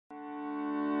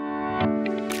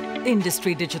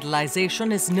Industry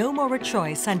digitalization is no more a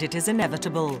choice and it is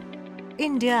inevitable.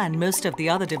 India and most of the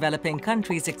other developing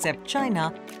countries except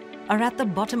China are at the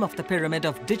bottom of the pyramid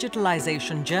of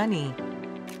digitalization journey.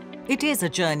 It is a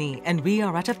journey and we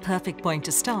are at a perfect point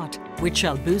to start, which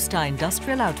shall boost our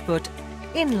industrial output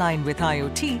in line with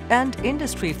IoT and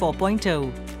Industry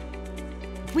 4.0.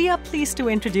 We are pleased to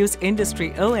introduce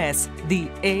IndustryOS, the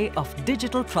A of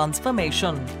digital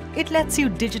transformation. It lets you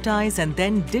digitize and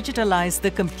then digitalize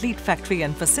the complete factory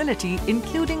and facility,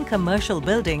 including commercial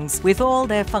buildings with all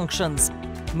their functions,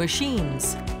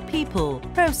 machines, people,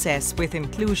 process with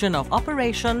inclusion of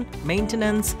operation,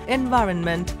 maintenance,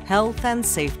 environment, health and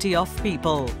safety of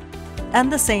people. And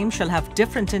the same shall have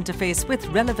different interface with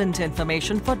relevant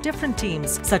information for different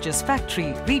teams such as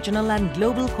factory, regional and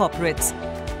global corporates.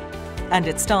 And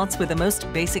it starts with the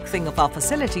most basic thing of our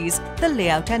facilities, the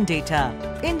layout and data.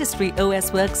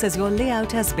 IndustryOS works as your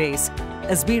layout as base.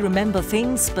 As we remember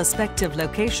things, perspective,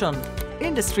 location,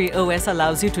 IndustryOS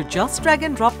allows you to just drag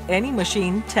and drop any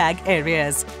machine, tag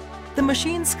areas. The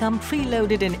machines come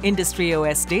preloaded in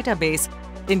IndustryOS database,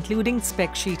 including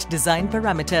spec sheet design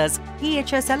parameters,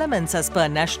 EHS elements as per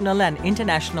national and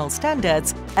international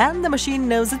standards, and the machine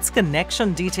knows its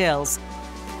connection details.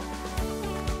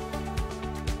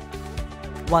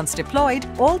 Once deployed,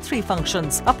 all three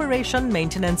functions, operation,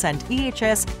 maintenance and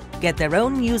EHS, get their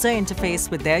own user interface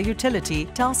with their utility,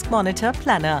 task monitor,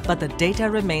 planner, but the data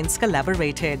remains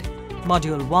collaborated.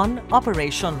 Module 1,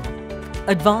 Operation.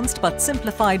 Advanced but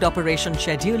simplified operation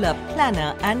scheduler,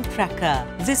 planner and tracker.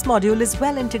 This module is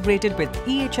well integrated with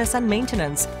EHS and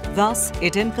maintenance. Thus,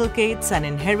 it inculcates and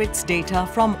inherits data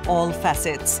from all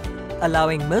facets,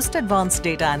 allowing most advanced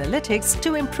data analytics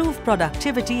to improve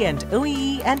productivity and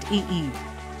OEE and EE.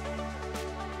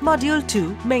 Module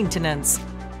 2, Maintenance.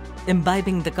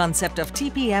 Imbibing the concept of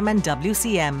TPM and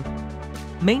WCM.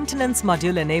 Maintenance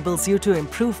module enables you to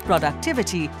improve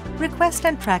productivity, request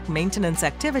and track maintenance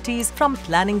activities from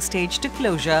planning stage to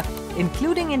closure,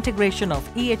 including integration of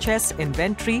EHS,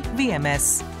 inventory,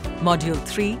 VMS. Module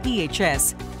 3,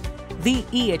 EHS. The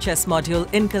EHS module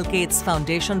inculcates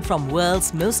foundation from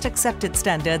world's most accepted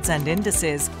standards and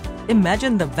indices.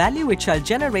 Imagine the value it shall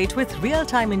generate with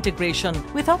real-time integration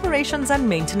with operations and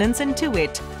maintenance into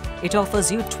it. It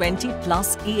offers you 20+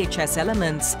 EHS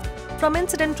elements, from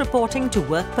incident reporting to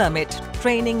work permit,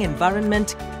 training,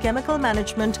 environment, chemical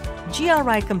management,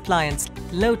 GRI compliance,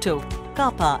 LOTO,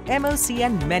 CAPA, MOC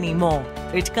and many more.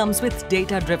 It comes with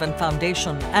data-driven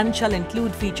foundation and shall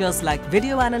include features like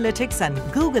video analytics and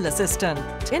Google Assistant.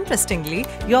 Interestingly,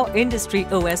 your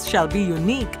IndustryOS shall be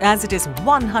unique as it is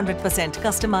 100%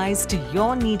 customized to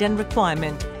your need and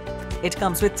requirement. It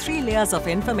comes with 3 layers of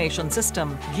information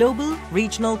system, global,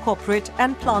 regional, corporate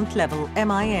and plant level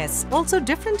MIS. Also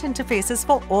different interfaces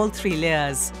for all 3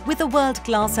 layers. With a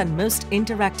world-class and most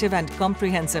interactive and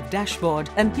comprehensive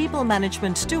dashboard and people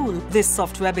management tool, this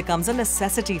software becomes a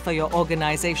necessity for your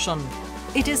organization.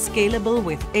 It is scalable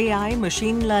with AI,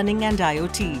 machine learning and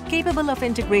IoT, capable of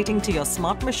integrating to your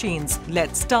smart machines.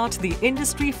 Let's start the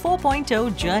Industry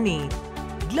 4.0 journey.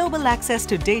 Global access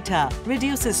to data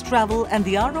reduces travel and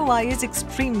the ROI is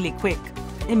extremely quick.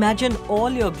 Imagine all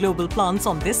your global plants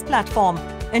on this platform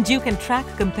and you can track,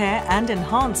 compare and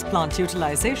enhance plant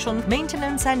utilization,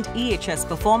 maintenance and EHS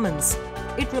performance.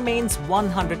 It remains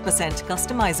 100%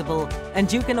 customizable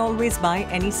and you can always buy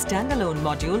any standalone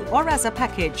module or as a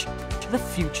package. The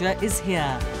future is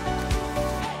here.